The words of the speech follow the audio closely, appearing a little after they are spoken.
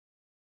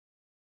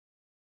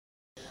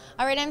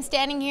All right, I'm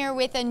standing here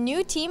with a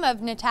new team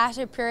of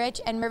Natasha, Purich,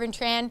 and Mervin,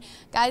 Tran.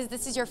 Guys,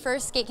 this is your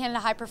first Skate Canada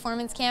High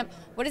Performance Camp.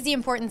 What is the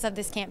importance of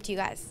this camp to you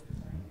guys?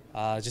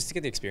 Just to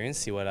get the experience,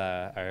 see what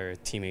our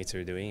teammates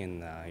are doing,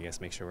 and I guess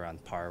make sure we're on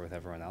par with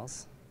everyone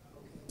else.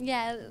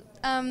 Yeah,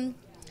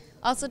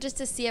 also just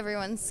to see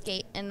everyone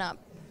skate and not,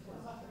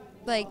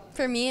 like,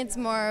 for me it's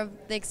more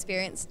of the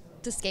experience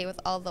to skate with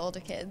all the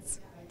older kids.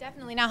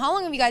 Definitely. Now, how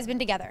long have you guys been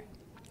together?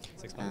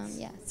 6 months.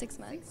 Yeah, 6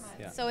 months.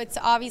 Yeah. So it's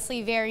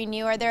obviously very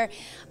new. Are there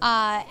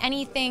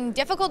anything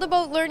difficult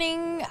about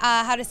learning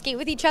how to skate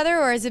with each other,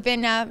 or has it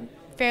been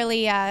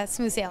fairly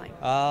smooth sailing?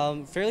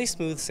 Fairly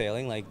smooth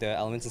sailing. Like the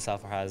elements and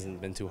stuff hasn't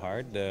been too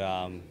hard.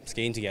 The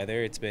skating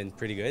together, it's been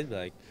pretty good.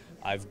 Like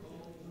I've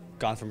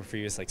gone from a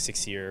previous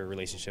 6-year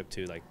relationship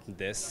to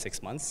this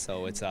 6 months,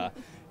 so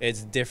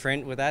it's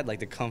different with that. Like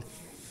the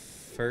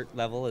comfort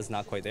level is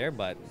not quite there,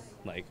 but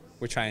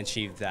we're trying to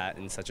achieve that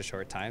in such a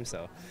short time,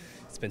 so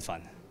it's been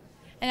fun.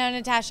 And now,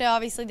 Natasha,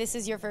 obviously this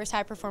is your first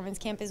high performance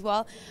camp as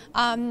well.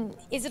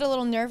 Is it a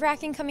little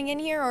nerve-wracking coming in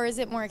here, or is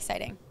it more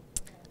exciting?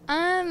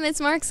 It's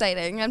more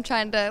exciting. I'm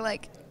trying to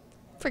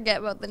forget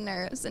about the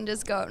nerves and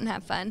just go out and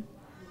have fun.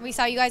 We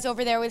saw you guys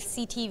over there with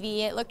CTV.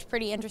 It looked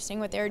pretty interesting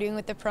what they were doing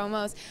with the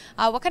promos.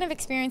 What kind of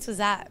experience was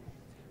that?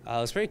 It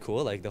was pretty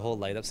cool. Like the whole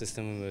light-up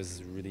system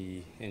was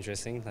really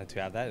interesting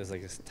to have that. It was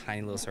like this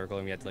tiny little circle,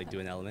 and we had to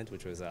do an element,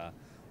 which was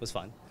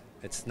fun.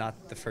 It's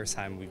not the first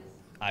time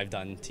I've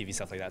done TV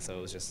stuff like that, so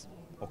it was just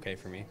okay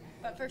for me.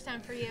 But first time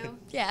for you?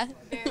 Yeah.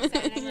 Very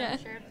exciting, I'm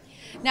sure.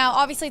 Now,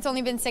 obviously, it's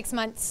only been 6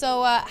 months.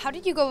 So, how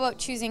did you go about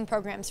choosing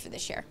programs for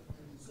this year?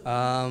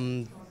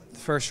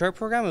 For a short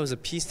program, it was a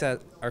piece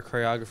that our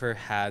choreographer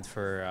had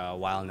for a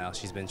while now.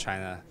 She's been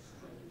trying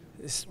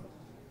to.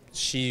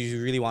 She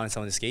really wanted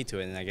someone to skate to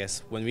it, and I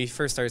guess when we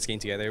first started skating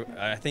together,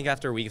 I think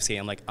after a week of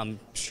skating, I'm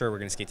sure we're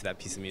gonna skate to that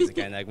piece of music.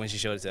 And when she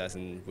showed it to us,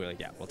 and we were like,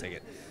 yeah, we'll take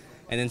it.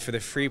 And then for the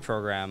free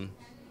program,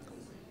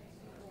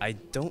 I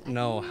don't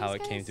know how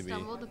it came to be.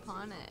 Stumbled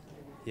upon it.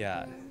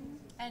 Yeah.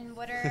 And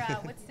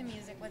what's the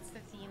music? What's the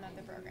theme of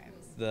the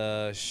programs?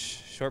 The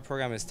short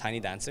program is Tiny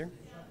Dancer,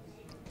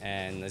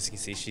 and as you can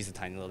see, she's a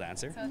tiny little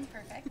dancer. So it's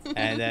perfect.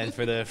 And then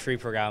for the free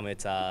program,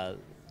 it's La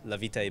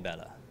Vita è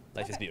Bella.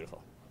 Life is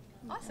beautiful.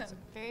 Awesome.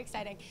 Very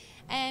exciting.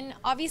 And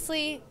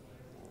obviously,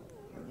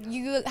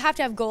 you have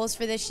to have goals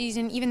for this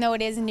season, even though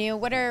it is new.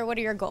 What are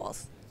your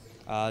goals?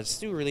 Just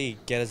to really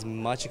get as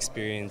much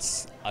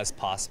experience as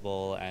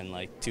possible, and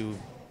to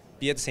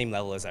be at the same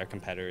level as our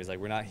competitors.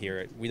 We're not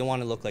here. We don't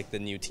want to look like the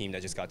new team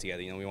that just got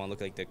together. We want to look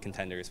like the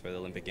contenders for the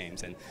Olympic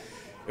Games. And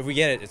if we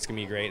get it, it's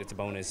gonna be great. It's a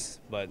bonus.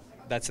 But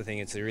that's the thing.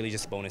 It's really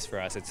just a bonus for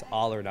us. It's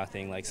all or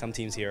nothing. Some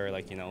teams here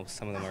are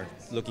some of them are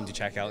looking to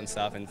check out and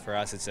stuff. And for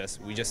us, it's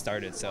just we just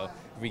started. So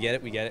if we get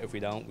it, we get it. If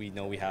we don't, we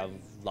know we have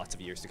lots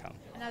of years to come.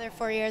 Another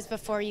 4 years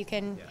before you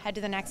can head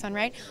to the next one,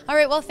 right? All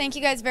right. Well, thank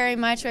you guys very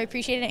much. I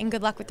appreciate it, and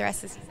good luck with the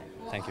rest of the season.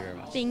 Thank you very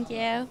much. Thank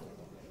you.